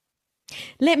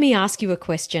Let me ask you a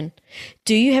question.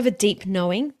 Do you have a deep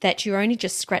knowing that you're only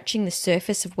just scratching the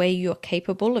surface of where you're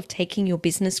capable of taking your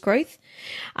business growth?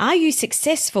 Are you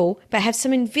successful but have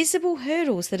some invisible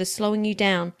hurdles that are slowing you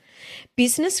down?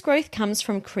 Business growth comes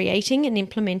from creating and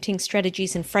implementing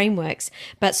strategies and frameworks,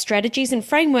 but strategies and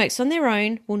frameworks on their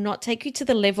own will not take you to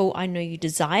the level I know you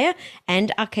desire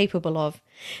and are capable of.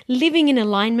 Living in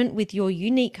alignment with your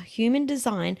unique human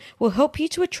design will help you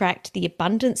to attract the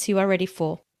abundance you are ready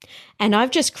for. And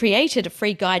I've just created a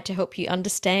free guide to help you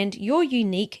understand your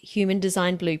unique human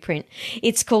design blueprint.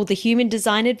 It's called the Human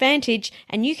Design Advantage,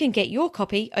 and you can get your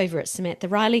copy over at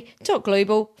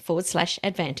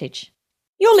SamanthaRiley.global/advantage.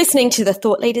 You're listening to the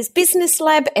Thought Leaders Business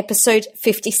Lab, episode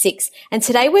 56, and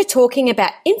today we're talking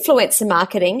about influencer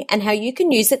marketing and how you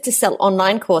can use it to sell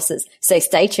online courses. So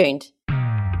stay tuned.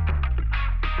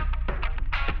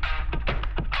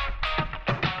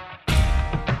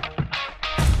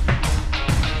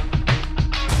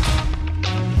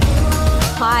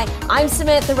 Hi, I'm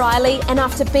Samantha Riley, and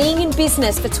after being in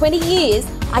business for 20 years,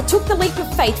 I took the leap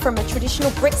of faith from a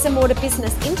traditional bricks and mortar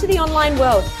business into the online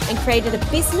world and created a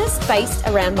business based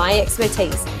around my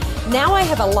expertise. Now I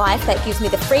have a life that gives me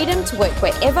the freedom to work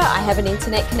wherever I have an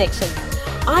internet connection.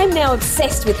 I'm now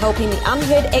obsessed with helping the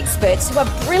unheard experts who are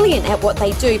brilliant at what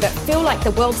they do but feel like the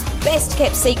world's best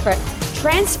kept secret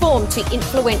transform to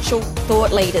influential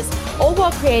thought leaders, all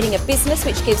while creating a business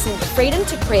which gives them the freedom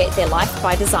to create their life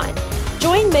by design.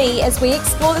 Join me as we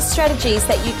explore the strategies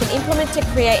that you can implement to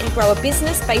create and grow a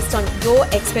business based on your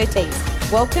expertise.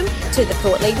 Welcome to the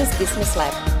Thought Leaders Business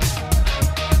Lab.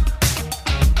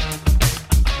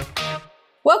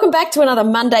 Welcome back to another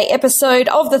Monday episode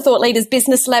of the Thought Leaders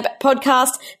Business Lab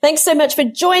podcast. Thanks so much for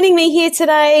joining me here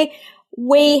today.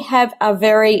 We have a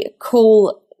very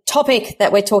cool topic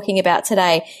that we're talking about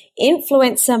today,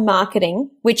 influencer marketing,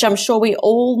 which I'm sure we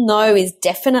all know is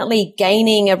definitely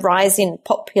gaining a rise in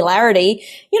popularity,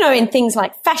 in things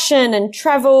like fashion and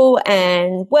travel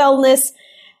and wellness.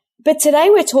 But today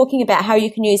we're talking about how you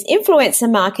can use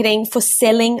influencer marketing for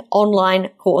selling online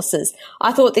courses.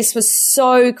 I thought this was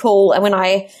so cool. And when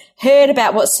I heard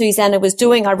about what Susanna was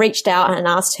doing, I reached out and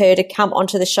asked her to come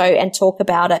onto the show and talk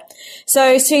about it.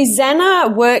 So Susanna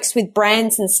works with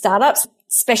brands and startups,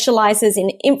 specializes in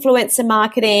influencer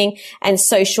marketing and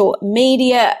social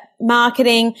media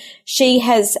marketing. She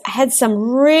has had some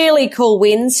really cool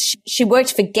wins. She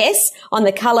worked for Guess on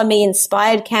the Color Me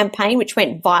Inspired campaign, which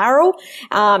went viral.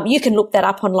 You can look that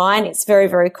up online. It's very,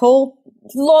 very cool.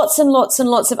 Lots and lots and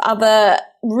lots of other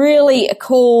really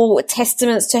cool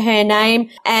testaments to her name.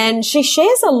 And she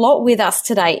shares a lot with us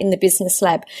today in the Business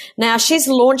Lab. Now, she's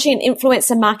launching an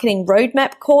influencer marketing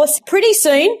roadmap course pretty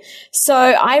soon. So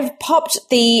I've popped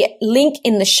the link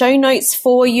in the show notes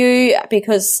for you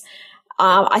because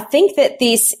I think that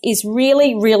this is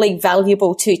really, really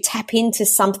valuable to tap into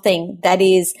something that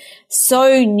is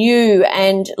so new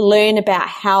and learn about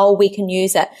how we can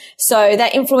use it. So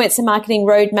that influencer marketing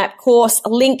roadmap course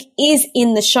link is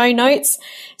in the show notes.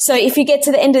 So if you get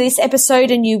to the end of this episode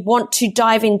and you want to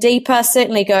dive in deeper,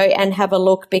 certainly go and have a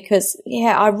look because,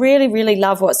 I really, really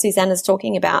love what Susanna's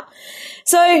talking about.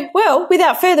 So,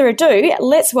 without further ado,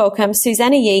 let's welcome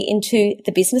Susanna Yee into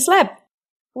the Business Lab.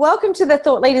 Welcome to the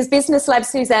Thought Leaders Business Lab,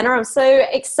 Susanna. I'm so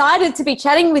excited to be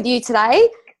chatting with you today.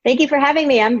 Thank you for having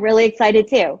me. I'm really excited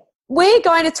too. We're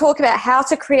going to talk about how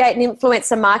to create an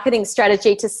influencer marketing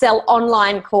strategy to sell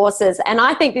online courses. And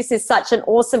I think this is such an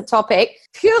awesome topic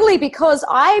purely because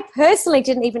I personally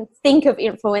didn't even think of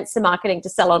influencer marketing to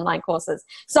sell online courses.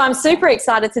 So I'm super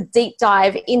excited to deep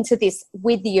dive into this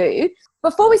with you.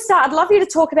 Before we start, I'd love you to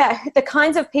talk about the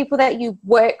kinds of people that you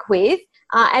work with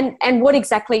and what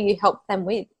exactly you help them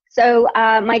with. So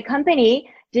my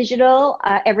company, Digital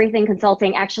Everything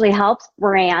Consulting, actually helps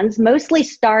brands, mostly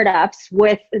startups,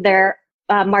 with their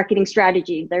marketing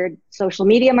strategy, their social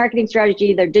media marketing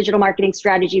strategy, their digital marketing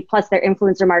strategy, plus their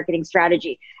influencer marketing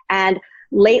strategy. And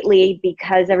lately,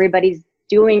 because everybody's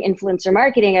doing influencer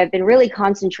marketing, I've been really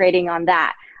concentrating on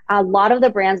that. A lot of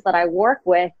the brands that I work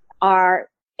with are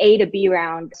A to B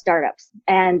round startups.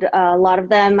 And a lot of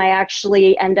them I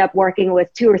actually end up working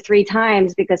with 2 or 3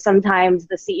 times because sometimes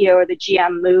the CEO or the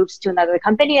GM moves to another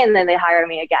company and then they hire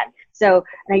me again. So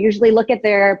I usually look at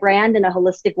their brand in a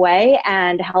holistic way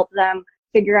and help them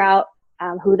figure out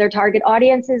who their target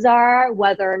audiences are,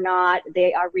 whether or not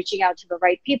they are reaching out to the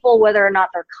right people, whether or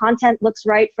not their content looks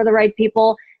right for the right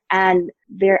people, and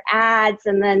their ads,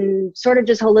 and then sort of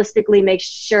just holistically make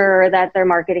sure that their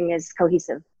marketing is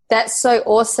cohesive. That's so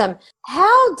awesome.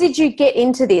 How did you get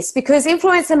into this? Because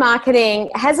influencer marketing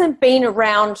hasn't been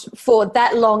around for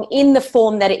that long in the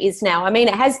form that it is now. I mean,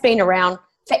 it has been around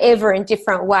forever in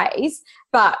different ways.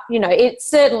 but, it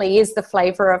certainly is the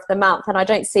flavor of the month, and I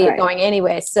don't see it going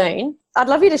anywhere soon. I'd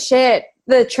love you to share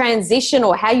the transition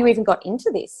or how you even got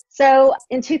into this. So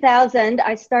in 2000,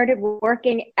 I started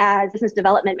working as business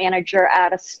development manager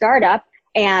at a startup.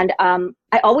 And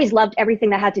I always loved everything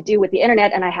that had to do with the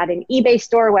internet. And I had an eBay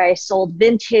store where I sold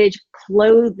vintage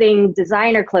clothing,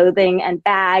 designer clothing and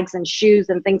bags and shoes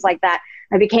and things like that.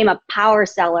 I became a power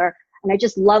seller, and I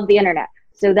just loved the internet.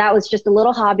 So that was just a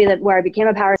little hobby where I became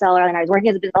a power seller, and I was working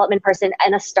as a development person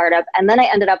in a startup. And then I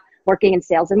ended up working in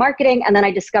sales and marketing. And then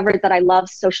I discovered that I love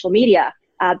social media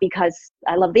because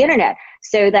I love the internet.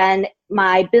 So then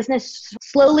my business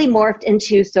slowly morphed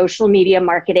into social media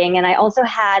marketing. And I also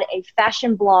had a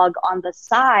fashion blog on the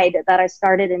side that I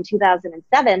started in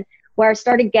 2007, where I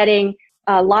started getting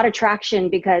a lot of traction,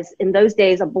 because in those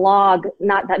days, a blog,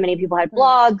 not that many people had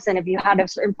blogs. And if you had a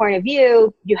certain point of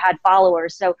view, you had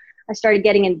followers. So I started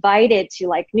getting invited to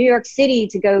like New York City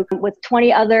to go with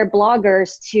 20 other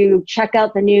bloggers to check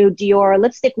out the new Dior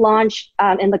lipstick launch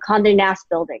in the Condé Nast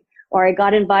building. Or I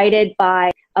got invited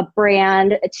by a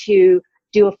brand to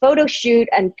do a photo shoot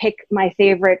and pick my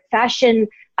favorite fashion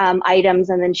items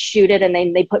and then shoot it. And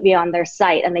then they put me on their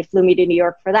site, and they flew me to New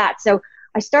York for that. So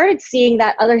I started seeing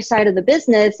that other side of the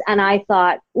business, and I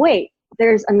thought, wait,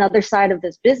 there's another side of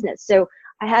this business. So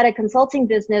I had a consulting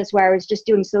business where I was just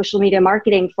doing social media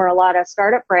marketing for a lot of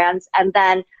startup brands. And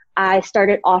then I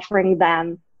started offering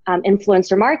them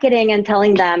influencer marketing and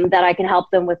telling them that I can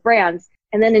help them with brands.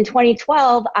 And then in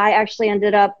 2012, I actually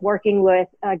ended up working with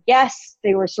Guess.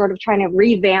 They were sort of trying to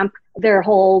revamp their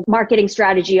whole marketing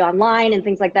strategy online and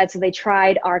things like that. So they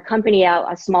tried our company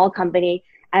out, a small company,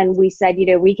 and we said,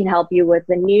 we can help you with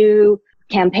the new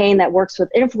campaign that works with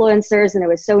influencers. And it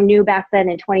was so new back then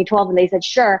in 2012. And they said,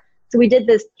 sure. So we did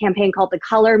this campaign called the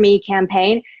Color Me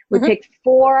campaign. We picked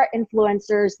 4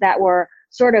 influencers that were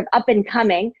sort of up and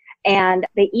coming, and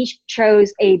they each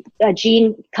chose a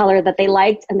jean color that they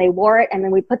liked, and they wore it. And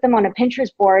then we put them on a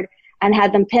Pinterest board and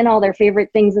had them pin all their favorite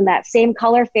things in that same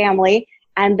color family.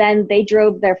 And then they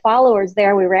drove their followers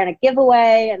there. We ran a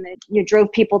giveaway, and then you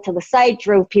drove people to the site,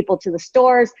 drove people to the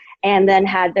stores, and then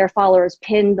had their followers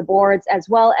pin the boards as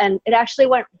well. And it actually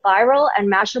went viral,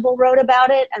 and Mashable wrote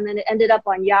about it, and then it ended up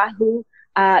on Yahoo.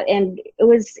 And it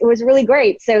was really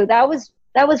great. So that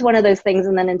was one of those things.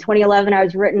 And then in 2011, I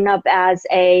was written up as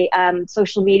a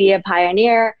social media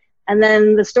pioneer. And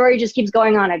then the story just keeps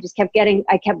going on.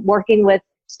 I kept working with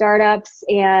startups,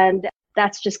 and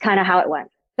that's just kind of how it went.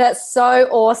 That's so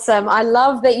awesome. I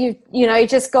love that you've,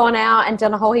 just gone out and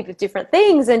done a whole heap of different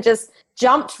things and just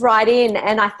jumped right in.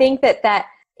 And I think that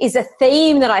is a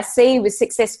theme that I see with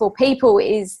successful people,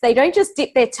 is they don't just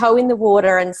dip their toe in the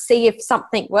water and see if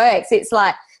something works. It's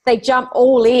like they jump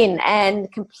all in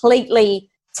and completely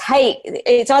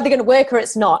it's either going to work or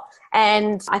it's not.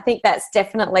 And I think that's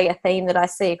definitely a theme that I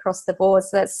see across the board.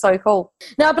 So that's so cool.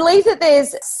 Now, I believe that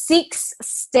there's 6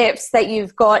 steps that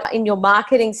you've got in your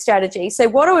marketing strategy. So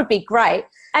what would be great,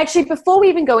 actually, before we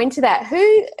even go into that,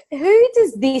 who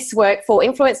does this work for?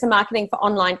 Influencer marketing for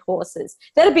online courses.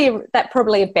 That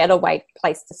probably a better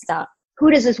place to start. Who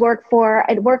does this work for?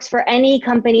 It works for any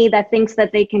company that thinks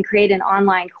that they can create an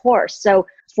online course. So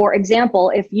for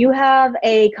example, if you have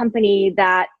a company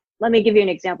that, let me give you an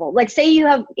example. Like say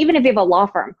even if you have a law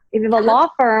firm, law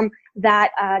firm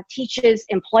that teaches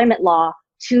employment law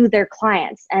to their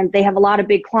clients, and they have a lot of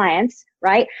big clients,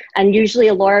 right? And usually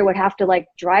a lawyer would have to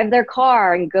drive their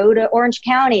car and go to Orange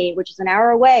County, which is an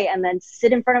hour away, and then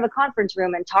sit in front of a conference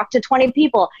room and talk to 20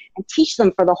 people and teach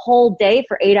them for the whole day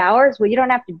for 8 hours. Well, you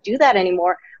don't have to do that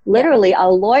anymore. Literally, a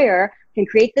lawyer can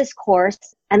create this course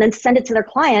and then send it to their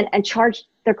client and charge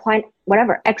their client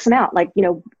whatever, X amount,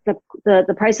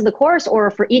 the price of the course,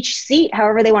 or for each seat,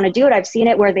 however they want to do it. I've seen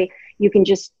it where you can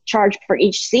just charge for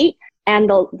each seat. And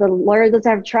the lawyer doesn't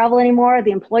have to travel anymore.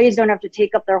 The employees don't have to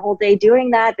take up their whole day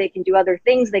doing that. They can do other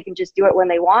things. They can just do it when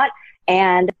they want.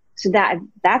 And so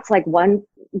that's like one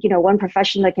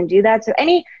profession that can do that. So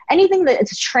anything that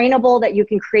it's trainable that you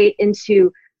can create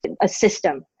into a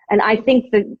system. And I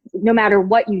think that no matter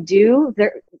what you do,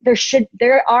 there is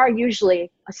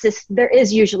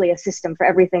usually a system for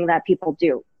everything that people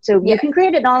do. So you can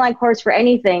create an online course for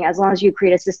anything as long as you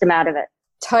create a system out of it.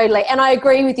 Totally. And I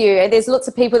agree with you. There's lots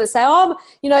of people that say,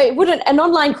 an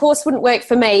online course wouldn't work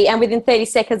for me. And within 30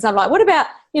 seconds, I'm like, what about,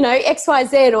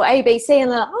 XYZ or ABC? And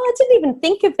they're like, I didn't even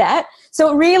think of that.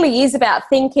 So it really is about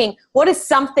thinking, what is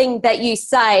something that you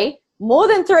say more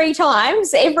than 3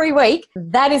 times every week?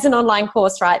 That is an online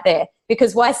course right there.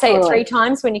 Because why say it 3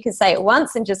 times when you can say it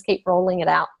once and just keep rolling it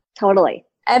out? Totally.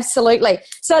 Absolutely.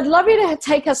 So I'd love you to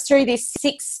take us through these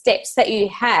 6 steps that you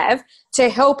have to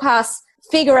help us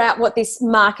figure out what this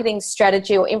marketing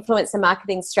strategy or influencer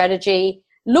marketing strategy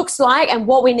looks like and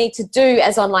what we need to do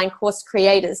as online course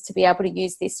creators to be able to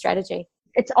use this strategy?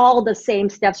 It's all the same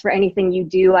steps for anything you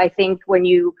do. I think when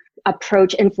you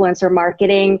approach influencer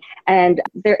marketing, and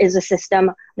there is a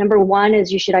system. Number one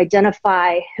is you should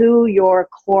identify who your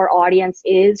core audience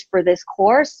is for this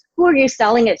course. Who are you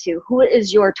selling it to? Who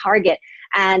is your target?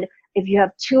 And if you have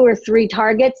 2 or 3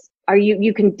 targets,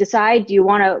 you can decide, do you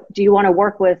want to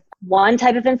work with one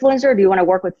type of influencer, or do you want to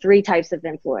work with 3 types of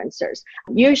influencers?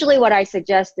 Usually what I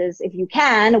suggest is, if you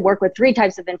can work with 3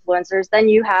 types of influencers, then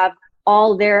you have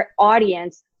all their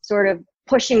audience sort of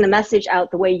pushing the message out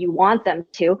the way you want them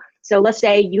to. So let's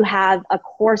say you have a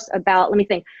course about,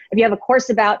 if you have a course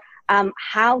about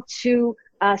how to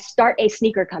start a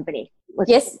sneaker company.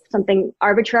 Yes. Something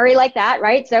arbitrary like that,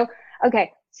 right? So,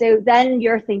 okay. So then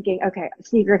you're thinking, okay,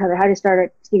 sneaker company, how to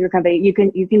start a sneaker company. You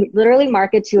can literally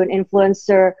market to an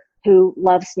influencer who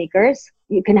loves sneakers.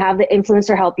 You can have the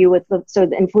influencer help you with the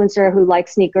influencer who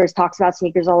likes sneakers, talks about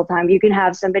sneakers all the time. You can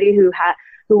have somebody who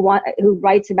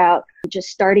writes about just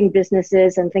starting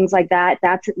businesses and things like that.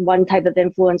 That's one type of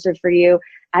influencer for you.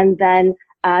 And then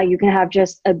you can have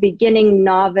just a beginning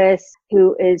novice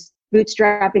who is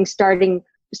bootstrapping,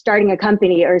 starting a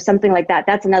company or something like that.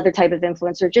 That's another type of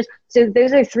influencer. Just so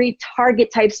those are 3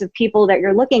 target types of people that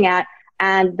you're looking at.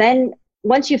 And then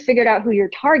once you've figured out who your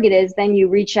target is, then you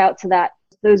reach out to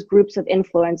those groups of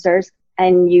influencers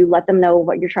and you let them know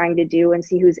what you're trying to do and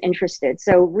see who's interested.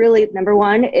 So really, number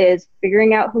one is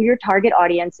figuring out who your target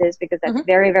audience is, because that's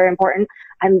very, very important.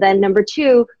 And then number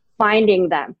 2, finding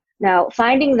them. Now,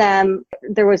 finding them,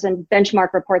 there was a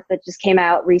benchmark report that just came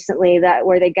out recently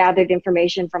where they gathered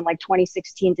information from like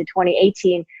 2016 to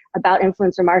 2018 about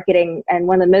influencer marketing. And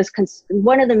one of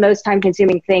the most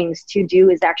time-consuming things to do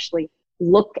is actually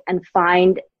look and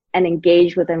find and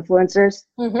engage with influencers.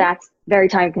 That's very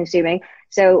time-consuming.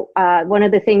 So one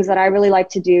of the things that I really like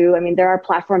to do, there are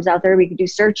platforms out there we can do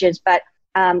searches, but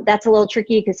that's a little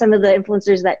tricky because some of the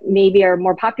influencers that maybe are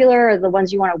more popular or the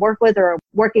ones you want to work with or are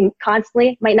working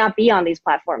constantly might not be on these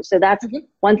platforms. So that's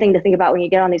one thing to think about when you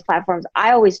get on these platforms.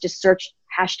 I always just search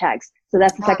hashtags. So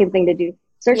that's the second thing to do.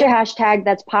 Search a hashtag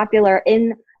that's popular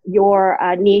in your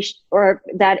niche or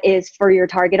that is for your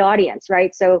target audience,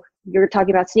 right? So you're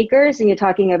talking about sneakers and you're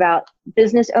talking about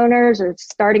business owners or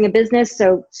starting a business.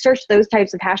 So search those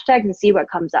types of hashtags and see what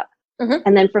comes up.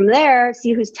 And then from there,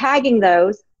 see who's tagging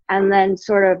those and then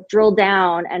sort of drill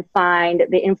down and find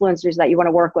the influencers that you want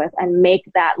to work with and make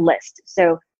that list.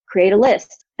 So create a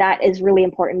list. That is really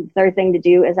important. The third thing to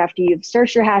do is after you've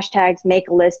searched your hashtags, make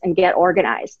a list and get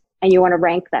organized. And you want to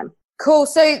rank them. Cool.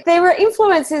 So there are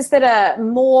influencers that are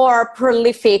more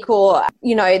prolific or,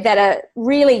 that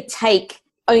really take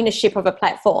ownership of a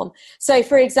platform. So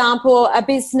for example, a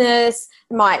business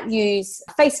might use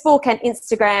Facebook and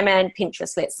Instagram and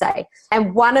Pinterest, let's say.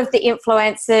 And one of the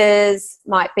influencers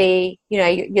might be,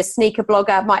 your sneaker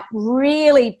blogger might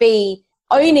really be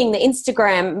owning the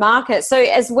Instagram market. So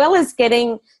as well as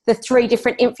getting the 3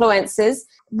 different influencers,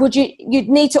 you'd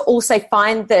need to also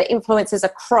find the influencers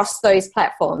across those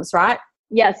platforms, right?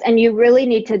 Yes, and you really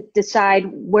need to decide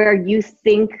where you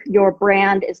think your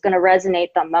brand is going to resonate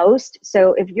the most.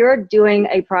 So if you're doing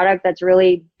a product that's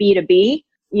really B2B,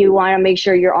 you want to make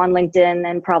sure you're on LinkedIn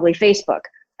and probably Facebook.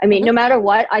 No matter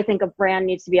what, I think a brand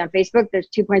needs to be on Facebook. There's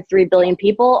 2.3 billion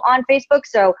people on Facebook,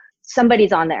 so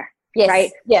somebody's on there. Yes.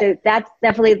 Right? Yeah. So that's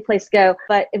definitely the place to go.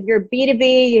 But if you're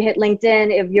B2B, you hit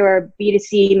LinkedIn. If you're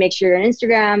B2C, make sure you're on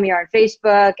Instagram, you're on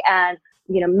Facebook, and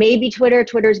maybe Twitter.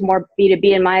 Twitter's more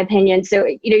B2B in my opinion. So,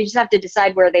 you just have to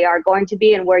decide where they are going to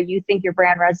be and where you think your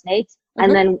brand resonates.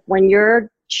 And then when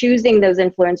you're choosing those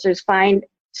influencers,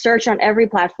 search on every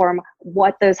platform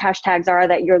what those hashtags are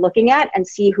that you're looking at and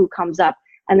see who comes up.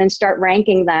 And then start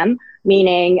ranking them,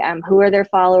 meaning who are their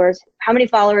followers, how many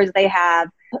followers they have.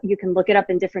 You can look it up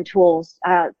in different tools,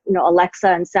 Alexa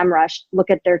and SEMrush, look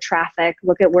at their traffic,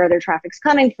 look at where their traffic's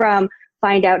coming from,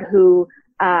 find out who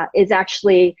is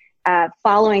actually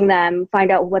following them,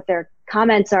 find out what their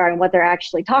comments are and what they're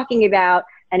actually talking about,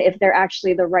 and if they're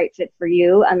actually the right fit for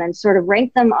you, and then sort of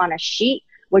rank them on a sheet,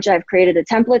 which I've created a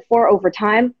template for over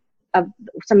time of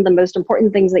some of the most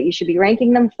important things that you should be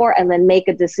ranking them for, and then make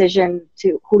a decision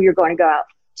to who you're going to go out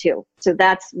to. So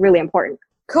that's really important.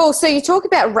 Cool. So you talk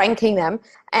about ranking them.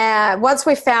 Once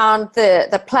we've found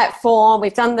the platform,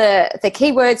 we've done the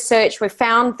keyword search, we've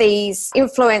found these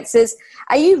influencers,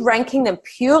 are you ranking them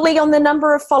purely on the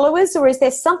number of followers, or is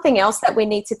there something else that we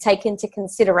need to take into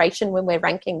consideration when we're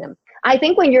ranking them? I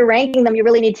think when you're ranking them, you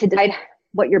really need to decide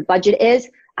what your budget is.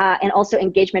 and also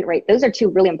engagement rate. Those are two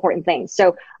really important things.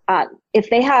 So if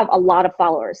they have a lot of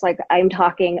followers, like I'm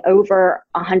talking over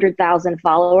 100,000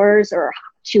 followers or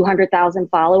 200,000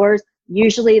 followers,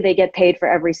 usually they get paid for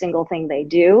every single thing they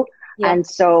do. Yeah. And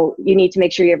so you need to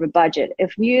make sure you have a budget.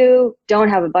 If you don't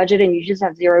have a budget and you just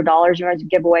have $0, you want to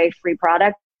give away free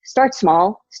product, start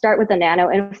small, start with the nano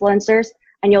influencers,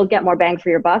 and you'll get more bang for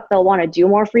your buck. They'll want to do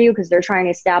more for you because they're trying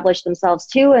to establish themselves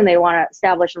too, and they want to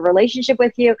establish a relationship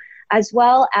with you, as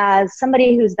well as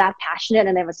somebody who's that passionate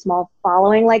and they have a small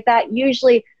following like that.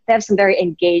 Usually they have some very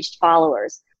engaged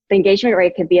followers. The engagement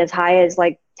rate could be as high as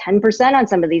like 10% on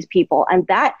some of these people. And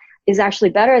that is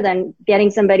actually better than getting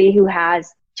somebody who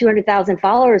has 200,000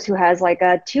 followers who has like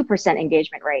a 2%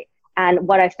 engagement rate. And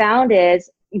what I found is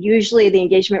usually the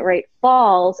engagement rate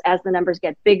falls as the numbers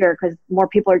get bigger because more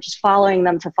people are just following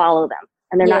them to follow them,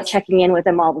 and they're not checking in with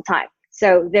them all the time.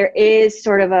 So there is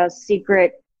sort of a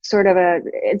secret,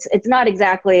 it's not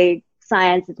exactly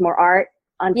science, it's more art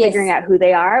on figuring out who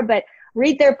they are, but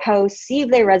read their posts, see if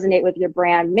they resonate with your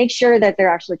brand, make sure that they're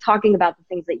actually talking about the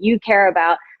things that you care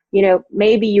about. You know,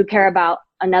 maybe you care about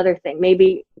another thing.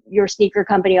 Maybe your sneaker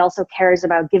company also cares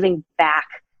about giving back.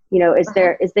 You know, is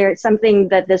there something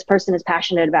that this person is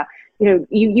passionate about? You know,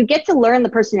 you get to learn the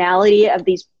personality of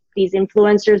these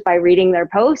influencers by reading their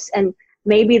posts, and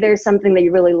maybe there's something that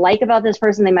you really like about this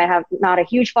person. They might have not a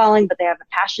huge following, but they have a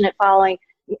passionate following.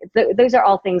 Those are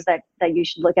all things that you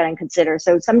should look at and consider.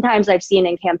 So sometimes I've seen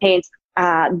in campaigns,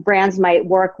 brands might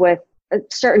work with a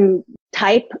certain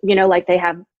type, you know, like they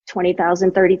have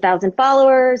 20,000, 30,000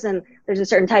 followers, and there's a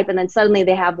certain type, and then suddenly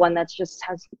they have one that's just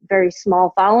has very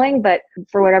small following, but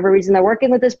for whatever reason they're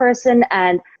working with this person,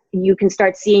 and you can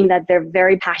start seeing that they're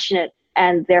very passionate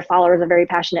and their followers are very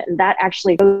passionate, and that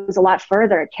actually goes a lot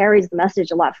further. It carries the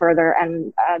message a lot further,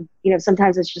 and you know,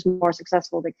 sometimes it's just more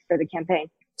successful for the campaign.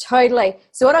 Totally.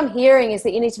 So what I'm hearing is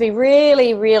that you need to be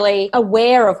really, really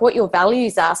aware of what your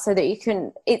values are so that you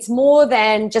can, it's more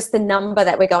than just the number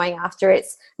that we're going after.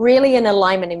 It's really an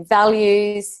alignment in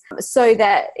values so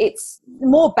that it's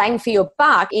more bang for your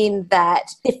buck, in that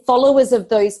the followers of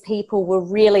those people will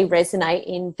really resonate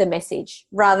in the message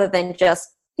rather than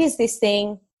just, here's this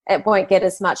thing, it won't get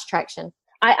as much traction.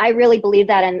 I really believe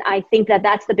that, and I think that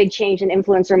that's the big change in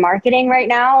influencer marketing right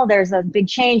now. There's a big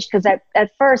change because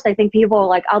at first I think people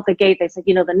like out the gate, they said,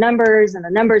 you know, the numbers,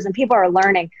 and people are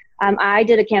learning. I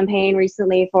did a campaign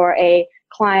recently for a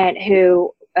client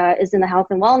who is in the health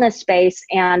and wellness space,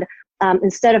 and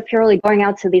instead of purely going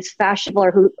out to these fashionable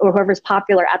or whoever's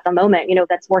popular at the moment, you know,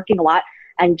 that's working a lot,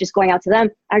 and just going out to them,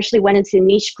 I actually went into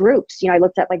niche groups. You know, I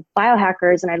looked at like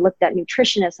biohackers, and I looked at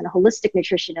nutritionists and holistic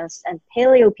nutritionists and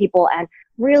paleo people and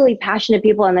really passionate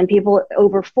people, and then people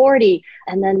over 40,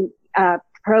 and then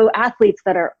pro athletes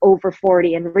that are over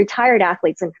 40 and retired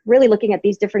athletes, and really looking at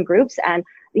these different groups. And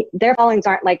their followings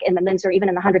aren't like in the millions or even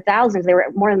in the 100,000s. They were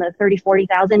more in the 30,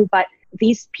 40,000, but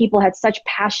these people had such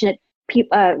passionate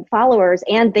followers,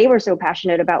 and they were so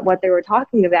passionate about what they were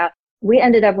talking about. We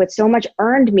ended up with so much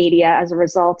earned media as a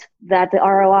result that the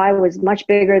ROI was much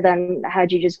bigger than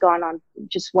had you just gone on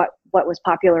just what was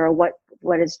popular or what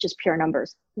is just pure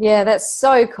numbers. Yeah, that's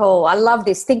so cool. I love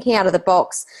this, thinking out of the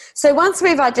box. So once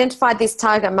we've identified this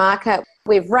target market,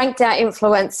 we've ranked our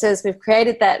influencers, we've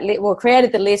created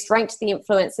created the list, ranked the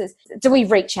influencers. Do we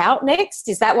reach out next?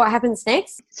 Is that what happens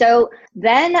next? So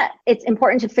then it's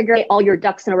important to figure out all your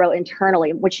ducks in a row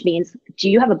internally, which means, do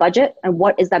you have a budget? And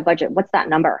what is that budget? What's that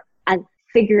number? And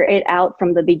figure it out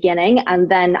from the beginning. And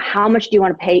then how much do you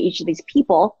want to pay each of these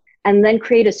people? And then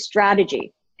create a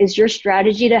strategy. Is your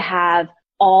strategy to have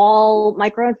all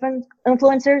micro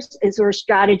influencers? Is your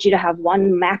strategy to have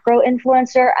one macro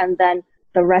influencer and then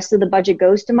the rest of the budget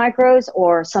goes to micros,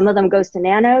 or some of them goes to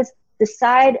nanos?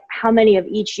 Decide how many of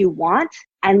each you want.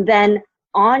 And then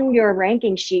on your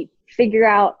ranking sheet, figure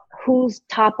out who's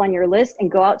top on your list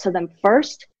and go out to them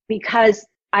first, because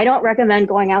I don't recommend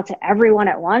going out to everyone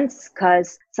at once,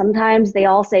 because sometimes they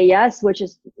all say yes, which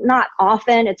is not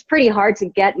often. It's pretty hard to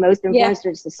get most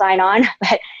influencers to sign on,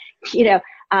 but you know,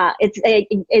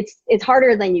 it's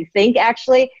harder than you think,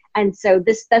 actually. And so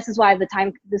this is why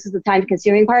this is the time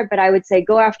consuming part. But I would say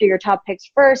go after your top picks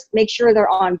first, make sure they're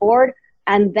on board,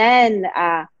 and then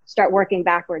start working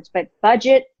backwards. But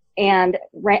budget and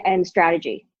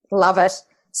strategy. Love it.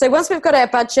 So once we've got our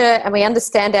budget and we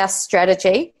understand our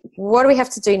strategy, what do we have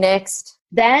to do next?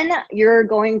 Then you're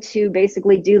going to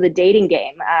basically do the dating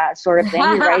game sort of thing.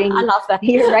 You're writing, I love that.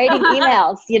 You're writing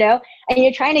emails, you know, and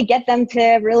you're trying to get them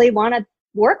to really want to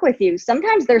work with you.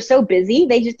 Sometimes they're so busy,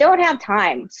 they just don't have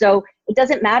time. So it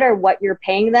doesn't matter what you're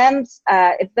paying them.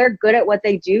 If they're good at what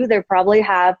they do, they probably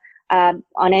have on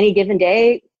any given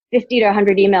day 50 to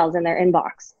 100 emails in their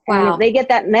inbox. Wow. And if they get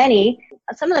that many,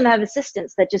 some of them have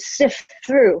assistants that just sift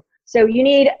through. So you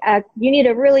need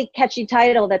a really catchy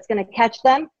title that's going to catch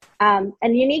them. And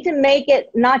you need to make it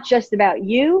not just about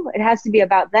you. It has to be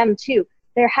about them too.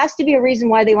 There has to be a reason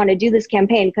why they want to do this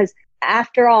campaign, because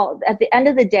after all, at the end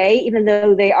of the day, even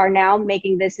though they are now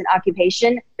making this an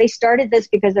occupation, they started this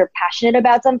because they're passionate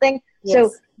about something. Yes.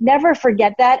 So never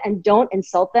forget that, and don't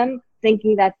insult them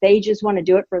thinking that they just want to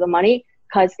do it for the money.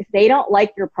 Because if they don't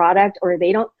like your product, or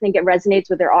they don't think it resonates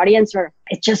with their audience, or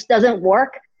it just doesn't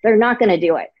work, they're not going to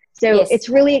do it. So it's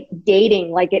really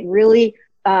dating. Like, it really,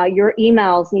 your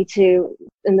emails need to,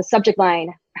 in the subject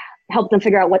line, help them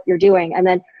figure out what you're doing. And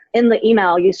then in the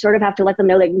email, you sort of have to let them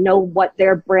know, like, know what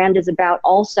their brand is about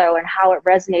also, and how it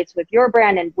resonates with your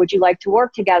brand, and would you like to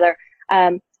work together?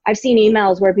 I've seen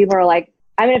emails where people are like,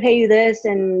 I'm going to pay you this,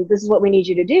 and this is what we need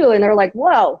you to do. And they're like,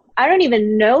 whoa, I don't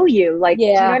even know you. Like, do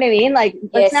you know what I mean? Like,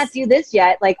 let's not do this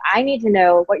yet. Like, I need to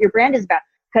know what your brand is about.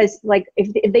 Because, like,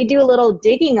 if they do a little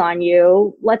digging on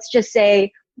you, let's just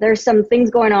say there's some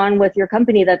things going on with your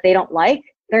company that they don't like,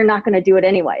 they're not going to do it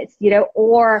anyways,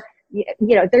 or,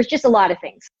 there's just a lot of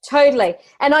things. Totally.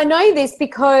 And I know this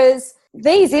because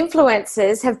these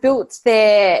influencers have built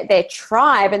their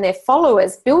tribe and their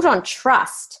followers built on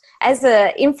trust. As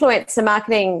a influencer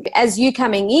marketing, as you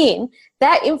coming in,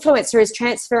 that influencer is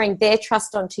transferring their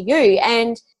trust onto you.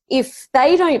 And if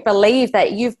they don't believe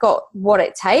that you've got what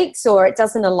it takes, or it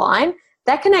doesn't align,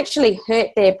 that can actually hurt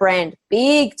their brand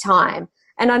big time.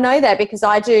 And I know that because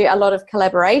I do a lot of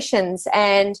collaborations,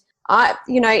 and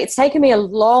it's taken me a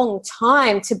long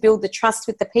time to build the trust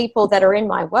with the people that are in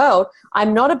my world.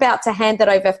 I'm not about to hand that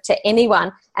over to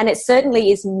anyone, and it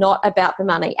certainly is not about the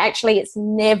money. Actually, it's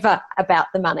never about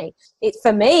the money.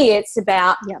 For me, it's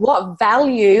about what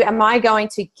value am I going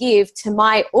to give to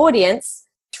my audience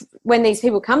when these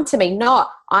people come to me,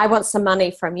 not I want some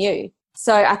money from you.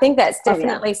 So I think that's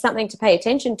definitely something to pay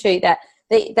attention to,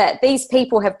 that these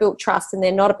people have built trust and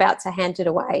they're not about to hand it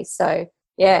away. So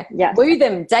woo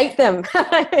them, date them.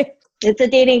 It's a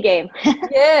dating game.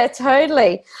 Yeah,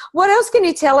 totally. What else can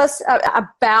you tell us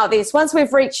about this? Once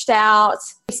we've reached out,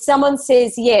 if someone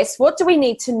says yes, what do we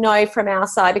need to know from our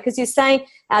side? Because you're saying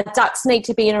our ducks need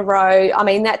to be in a row. I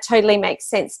mean, that totally makes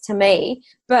sense to me.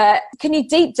 But can you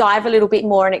deep dive a little bit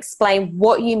more and explain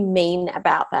what you mean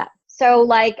about that? So,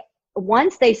 like,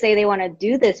 once they say they want to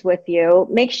do this with you,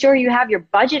 make sure you have your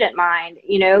budget in mind.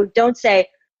 Don't say,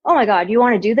 oh my God, you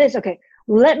want to do this? Okay,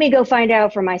 let me go find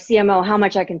out from my CMO how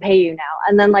much I can pay you now.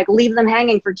 And then, like, leave them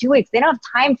hanging for 2 weeks. They don't have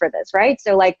time for this, right?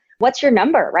 So, like, what's your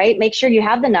number, right? Make sure you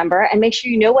have the number, and make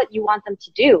sure you know what you want them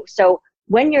to do. So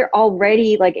when you're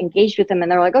already, like, engaged with them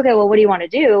and they're like, okay, well, what do you want to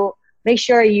do? Make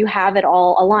sure you have it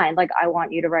all aligned. Like, I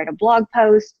want you to write a blog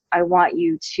post. I want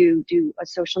you to do a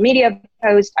social media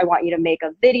post. I want you to make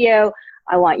a video.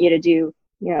 I want you to do,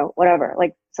 whatever.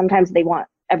 Like, sometimes they want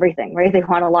everything, right? They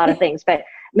want a lot of things, but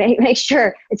make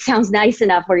sure it sounds nice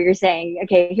enough where you're saying,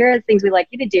 okay, here are the things we'd like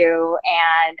you to do.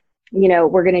 And,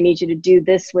 we're going to need you to do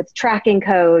this with tracking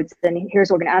codes. Then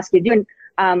here's what we're going to ask you to do.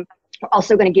 And we're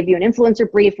also going to give you an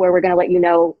influencer brief where we're going to let you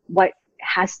know what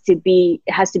has to be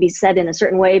said in a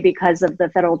certain way because of the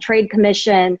Federal Trade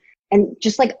Commission. And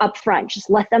just, like, upfront, just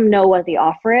let them know what the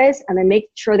offer is, and then make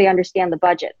sure they understand the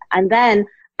budget. And then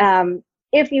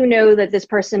if you know that this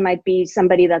person might be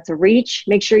somebody that's a reach,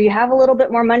 make sure you have a little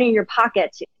bit more money in your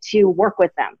pocket to work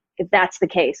with them, if that's the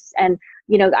case. And,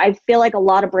 I feel like a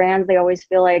lot of brands, they always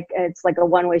feel like it's like a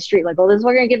one-way street. Like, well, this is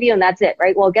what we're going to give you, and that's it,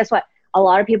 right? Well, guess what? A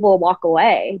lot of people will walk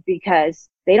away because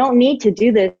they don't need to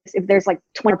do this if there's like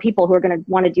 20 people who are going to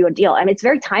want to do a deal. And it's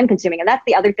very time consuming. And that's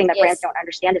the other thing that brands don't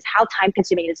understand, is how time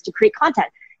consuming it is to create content,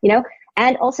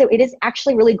 And also, it is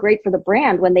actually really great for the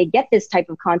brand when they get this type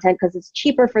of content, because it's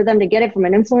cheaper for them to get it from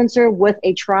an influencer with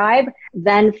a tribe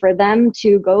than for them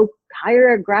to go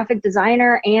hire a graphic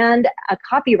designer and a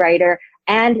copywriter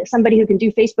and somebody who can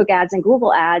do Facebook ads and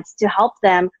Google ads to help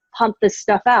them pump this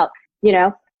stuff out,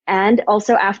 And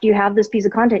also, after you have this piece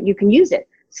of content, you can use it.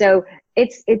 So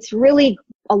it's really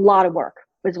a lot of work,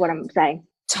 is what I'm saying.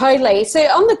 Totally. So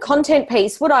on the content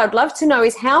piece, what I'd love to know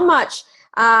is how much,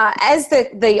 as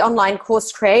the online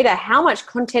course creator, how much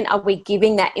content are we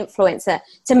giving that influencer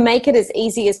to make it as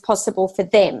easy as possible for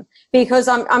them? Because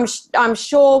I'm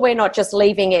sure we're not just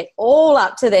leaving it all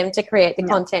up to them to create the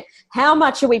content. How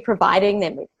much are we providing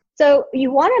them with? So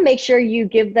you want to make sure you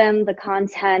give them the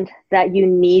content that you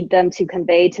need them to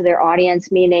convey to their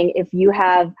audience, meaning if you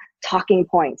have talking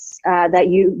points that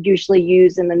you usually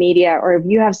use in the media, or if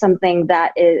you have something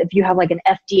that is, if you have like an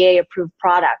FDA approved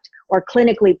product or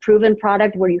clinically proven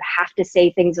product where you have to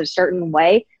say things a certain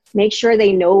way, make sure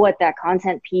they know what that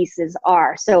content pieces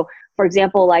are. So for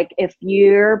example, like if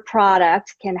your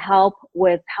product can help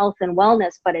with health and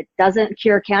wellness, but it doesn't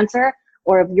cure cancer,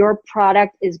 or if your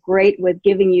product is great with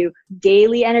giving you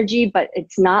daily energy, but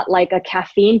it's not like a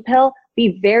caffeine pill,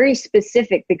 be very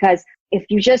specific, because if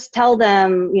you just tell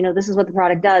them, you know, this is what the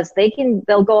product does,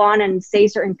 they'll go on and say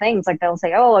certain things. Like they'll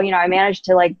say, oh, you know, I managed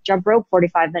to like jump rope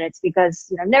 45 minutes because,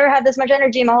 you know, I've never had this much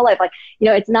energy in my whole life. Like, you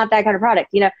know, it's not that kind of product,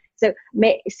 you know? So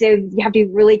you have to be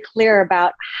really clear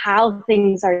about how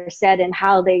things are said and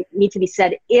how they need to be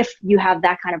said if you have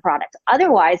that kind of product.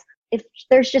 Otherwise, if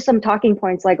there's just some talking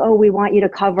points like, oh, we want you to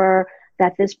cover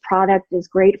that this product is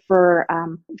great for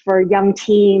young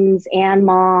teens and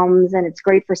moms, and it's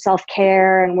great for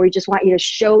self-care, and we just want you to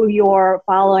show your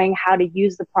following how to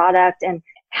use the product and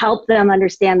help them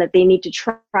understand that they need to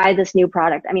try this new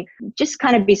product. I mean, just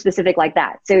kind of be specific like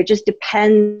that. So it just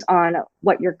depends on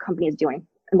what your company is doing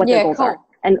and what their goals are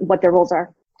and what their roles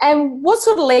are. And what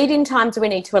sort of lead-in time do we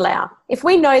need to allow? If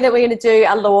we know that we're going to do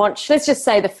a launch, let's just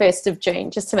say the 1st of June,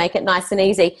 just to make it nice and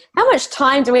easy, how much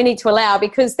time do we need to allow?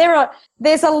 Because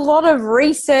there's a lot of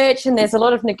research and there's a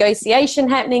lot of negotiation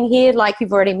happening here. Like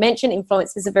you've already mentioned,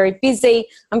 influencers are very busy.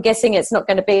 I'm guessing it's not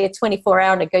going to be a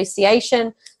 24-hour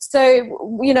negotiation.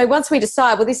 So, you know, once we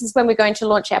decide, well, this is when we're going to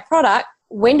launch our product,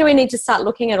 when do we need to start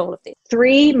looking at all of this?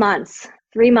 3 months.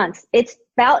 3 months. It's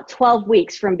about 12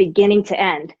 weeks from beginning to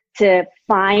end to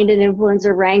find an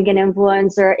influencer, rank an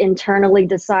influencer, internally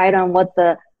decide on what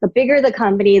the bigger the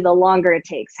company, the longer it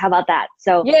takes. How about that?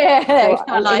 So,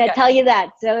 I'm going to tell you that.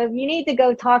 So if you need to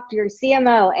go talk to your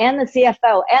CMO and the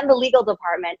CFO and the legal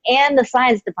department and the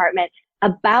science department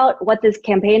about what this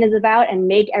campaign is about and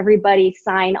make everybody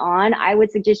sign on, I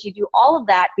would suggest you do all of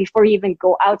that before you even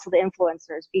go out to the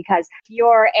influencers. Because if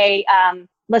you're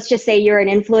let's just say you're an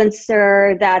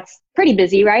influencer that's pretty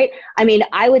busy, right? I mean,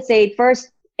 I would say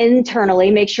first,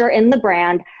 internally, make sure in the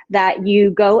brand that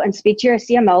you go and speak to your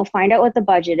CMO, find out what the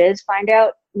budget is, find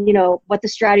out, you know, what the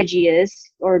strategy is,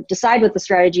 or decide what the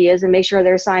strategy is and make sure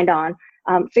they're signed on.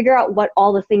 Figure out what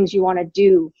all the things you want to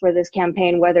do for this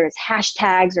campaign, whether it's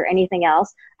hashtags or anything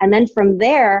else. And then from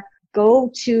there,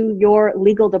 go to your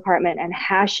legal department and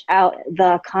hash out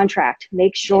the contract.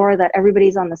 Make sure that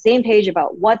everybody's on the same page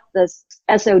about what the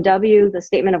SOW, the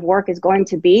statement of work, is going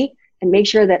to be, and make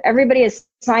sure that everybody is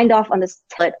signed off on this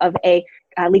template of a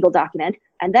legal document.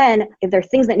 And then if there are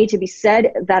things that need to be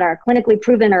said that are clinically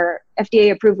proven or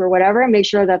FDA approved or whatever, make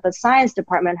sure that the science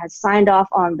department has signed off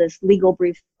on this legal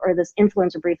brief or this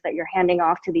influencer brief that you're handing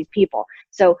off to these people.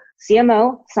 So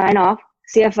CMO, sign off,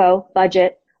 CFO,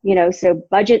 budget, you know, so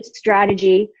budget,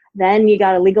 strategy, then you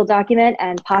got a legal document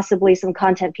and possibly some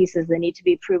content pieces that need to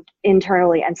be approved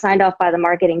internally and signed off by the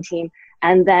marketing team.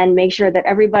 And then make sure that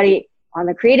everybody on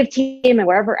the creative team and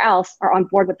wherever else are on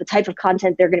board with the type of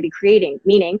content they're going to be creating.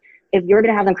 Meaning, if you're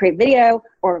going to have them create video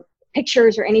or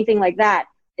pictures or anything like that,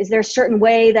 is there a certain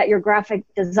way that your graphic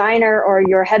designer or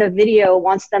your head of video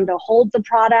wants them to hold the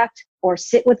product or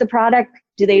sit with the product?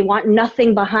 Do they want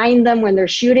nothing behind them when they're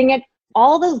shooting it?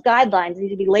 All those guidelines need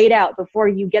to be laid out before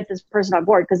you get this person on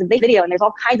board. Because if they video and there's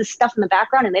all kinds of stuff in the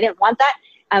background and they didn't want that,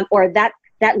 or that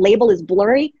label is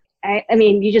blurry, I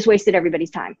mean, you just wasted everybody's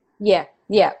time. Yeah.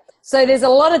 So there's a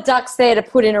lot of ducks there to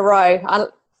put in a row.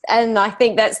 And I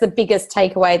think that's the biggest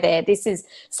takeaway there. This is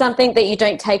something that you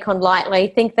don't take on lightly.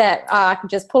 Think that I can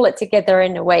just pull it together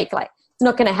in a week. Like, it's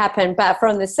not going to happen. But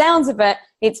from the sounds of it,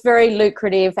 it's very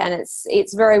lucrative and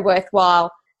it's very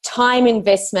worthwhile time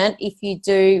investment if you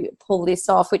do pull this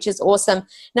off, which is awesome.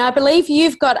 Now, I believe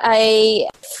you've got a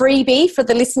freebie for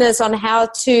the listeners on how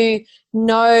to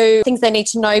know things they need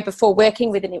to know before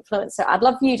working with an influencer. I'd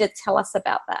love you to tell us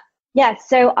about that. Yes,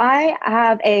 so I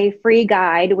have a free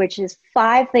guide, which is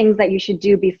 5 things that you should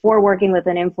do before working with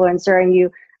an influencer, and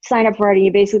you sign up for it and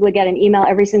you basically get an email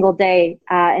every single day.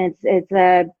 And it's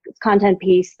a content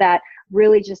piece that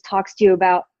really just talks to you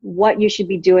about what you should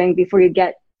be doing before you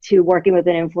get to working with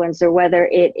an influencer, whether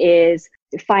it is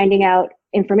finding out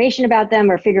information about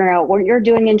them or figuring out what you're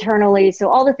doing internally. So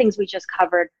all the things we just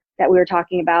covered that we were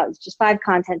talking about, it's just 5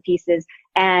 content pieces,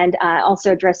 and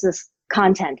also addresses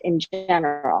content in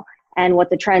general and what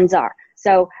the trends are.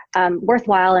 So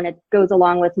worthwhile, and it goes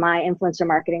along with my influencer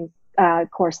marketing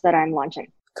course that I'm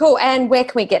launching. Cool. And where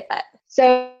can we get that?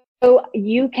 So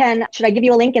you can, should I give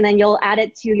you a link and then you'll add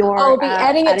it to your... I'll be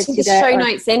adding it to the show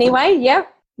notes anyway.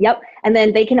 Yep. And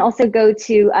then they can also go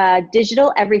to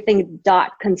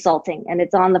digitaleverything.consulting, and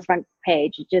it's on the front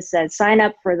page. It just says sign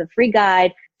up for the free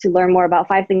guide to learn more about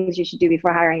 5 things you should do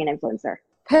before hiring an influencer.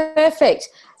 Perfect.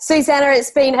 Susanna,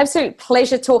 it's been an absolute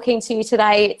pleasure talking to you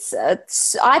today.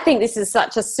 I think this is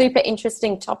such a super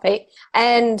interesting topic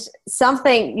and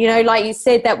something, like you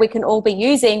said, that we can all be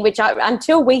using, which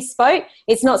until we spoke,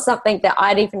 it's not something that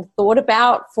I'd even thought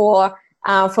about for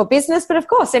business. But of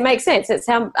course, it makes sense. It's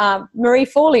how Marie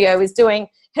Forleo is doing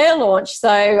her launch. So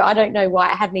I don't know why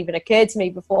it hadn't even occurred to me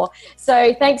before.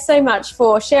 So thanks so much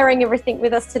for sharing everything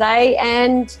with us today.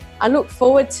 And I look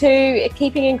forward to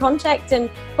keeping in contact and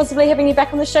possibly having you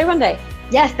back on the show one day.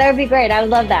 Yes, that would be great. I would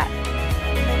love that.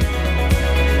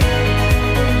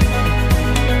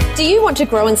 Do you want to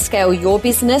grow and scale your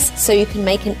business so you can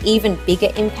make an even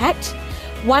bigger impact?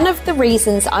 One of the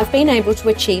reasons I've been able to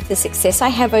achieve the success I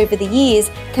have over the years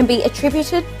can be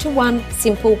attributed to one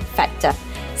simple factor: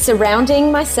 surrounding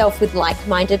myself with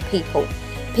like-minded people.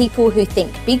 People who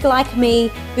think big like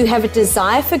me, who have a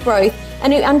desire for growth,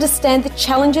 and who understand the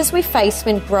challenges we face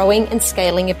when growing and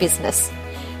scaling a business.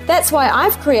 That's why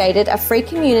I've created a free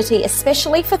community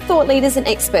especially for thought leaders and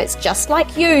experts just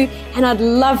like you, and I'd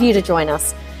love you to join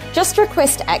us. Just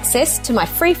request access to my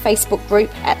free Facebook group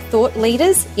at Thought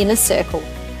Leaders Inner Circle.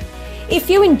 If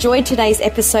you enjoyed today's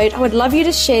episode, I would love you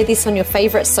to share this on your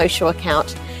favourite social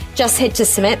account. Just head to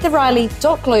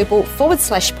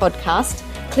samanthariley.global/podcast,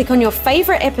 click on your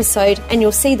favourite episode, and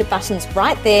you'll see the buttons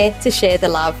right there to share the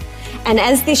love. And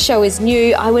as this show is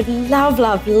new, I would love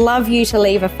you to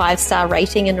leave a 5-star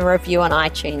rating and a review on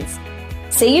iTunes.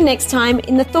 See you next time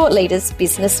in the Thought Leaders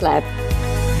Business Lab.